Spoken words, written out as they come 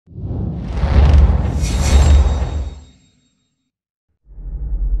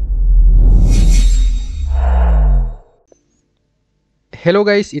Hello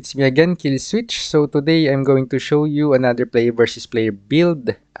guys, it's me again, KillSwitch. So today I'm going to show you another player versus player build.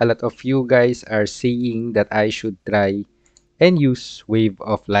 A lot of you guys are saying that I should try and use Wave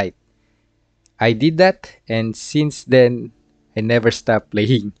of Light. I did that, and since then I never stopped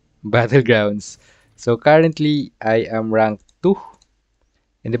playing Battlegrounds. So currently I am rank 2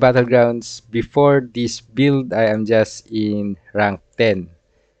 in the Battlegrounds. Before this build I am just in rank 10.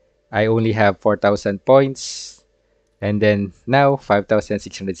 I only have 4,000 points. And then now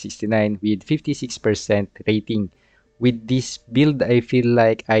 5,669 with 56% rating. With this build, I feel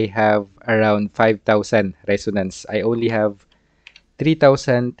like I have around 5,000 resonance. I only have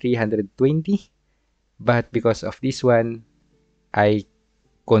 3,320. But because of this one, I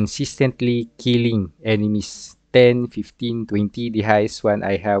consistently killing enemies 10, 15, 20. The highest one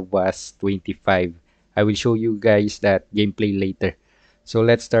I have was 25. I will show you guys that gameplay later. So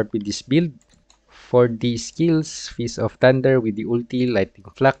let's start with this build. For the skills, Fist of Thunder with the ulti,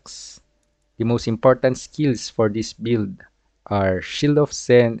 Lightning Flux. The most important skills for this build are Shield of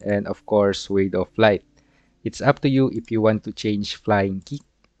Zen and of course Wave of Light. It's up to you if you want to change Flying Kick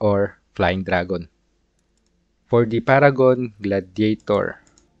or Flying Dragon. For the Paragon, Gladiator.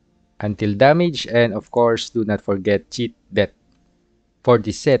 Until damage, and of course do not forget Cheat Death. For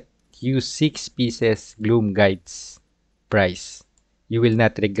the set, use 6 pieces Gloom Guides price. You will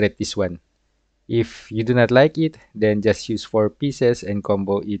not regret this one. If you do not like it, then just use 4 pieces and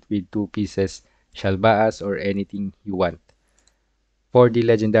combo it with 2 pieces Shalbaas or anything you want. For the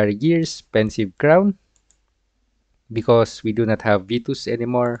legendary gears, Pensive Crown. Because we do not have Vitus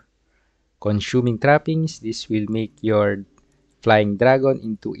anymore. Consuming Trappings, this will make your Flying Dragon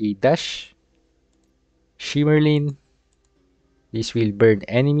into a dash. Shimmerlin, this will burn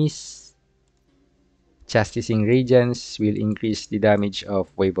enemies. Chastising Radiance will increase the damage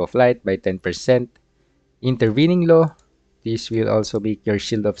of Wave of Light by 10%. Intervening Law, this will also make your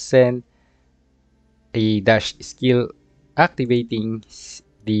Shield of Zen a dash skill, activating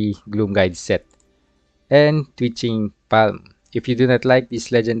the Gloom Guide set. And Twitching Palm. If you do not like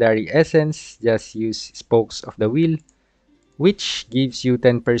this legendary essence, just use Spokes of the Wheel, which gives you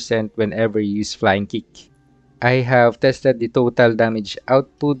 10% whenever you use Flying Kick. I have tested the total damage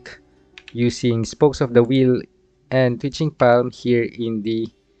output using Spokes of the Wheel and Twitching Palm here in the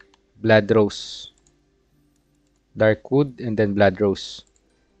Blood Rose. Darkwood and then Blood Rose.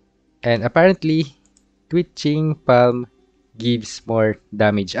 And apparently, Twitching Palm gives more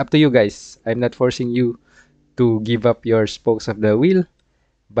damage. Up to you guys. I'm not forcing you to give up your Spokes of the Wheel.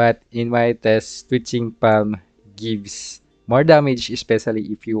 But in my test, Twitching Palm gives more damage,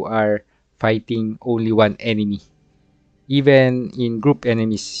 especially if you are fighting only one enemy. Even in group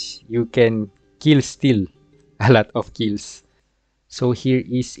enemies, you can kill still a lot of kills. So here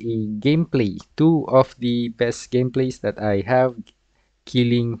is a gameplay. 2 of the best gameplays that I have,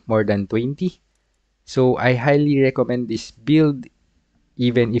 killing more than 20. So I highly recommend this build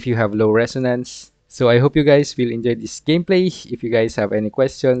even if you have low resonance. So I hope you guys will enjoy this gameplay. If you guys have any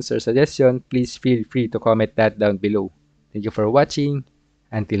questions or suggestions, please feel free to comment that down below. Thank you for watching.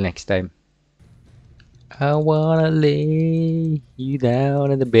 Until next time. I wanna lay you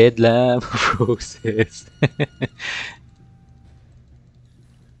down in the bedlam of roses.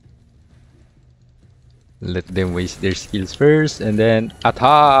 Let them waste their skills first and then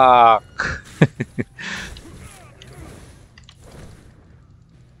attack!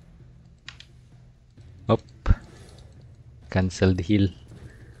 Up. Cancel the heal.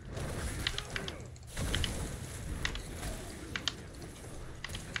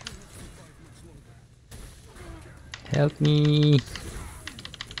 Help me.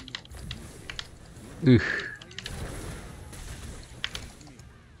 Ugh.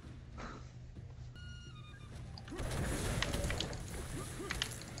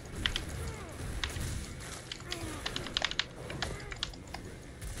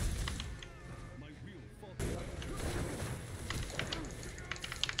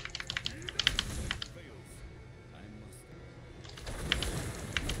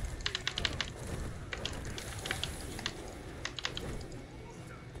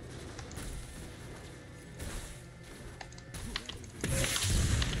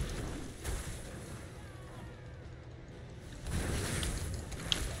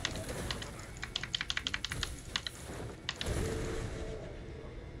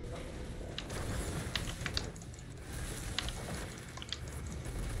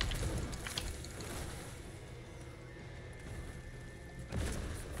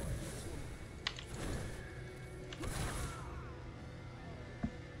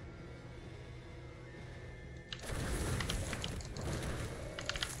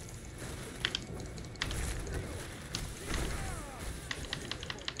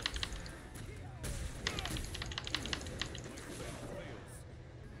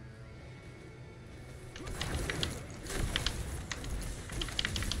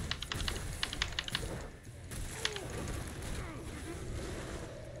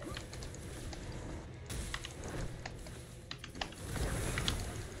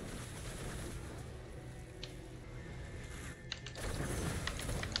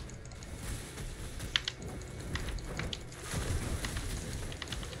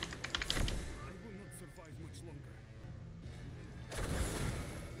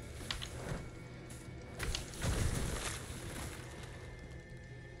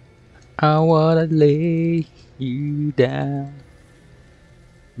 I wanna lay you down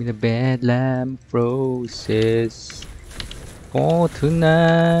in a bed lamp roses. For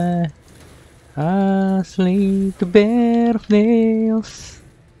tonight, I sleep the bed of nails.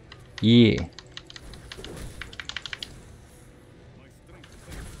 Yeah.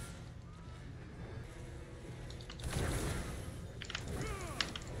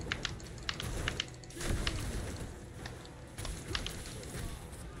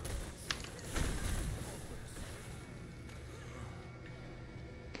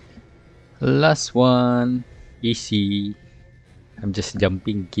 Last one. Easy. I'm just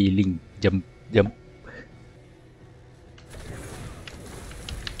jumping, killing. Jump, jump.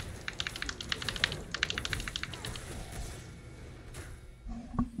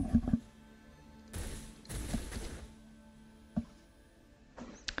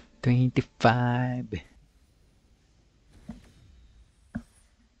 $25.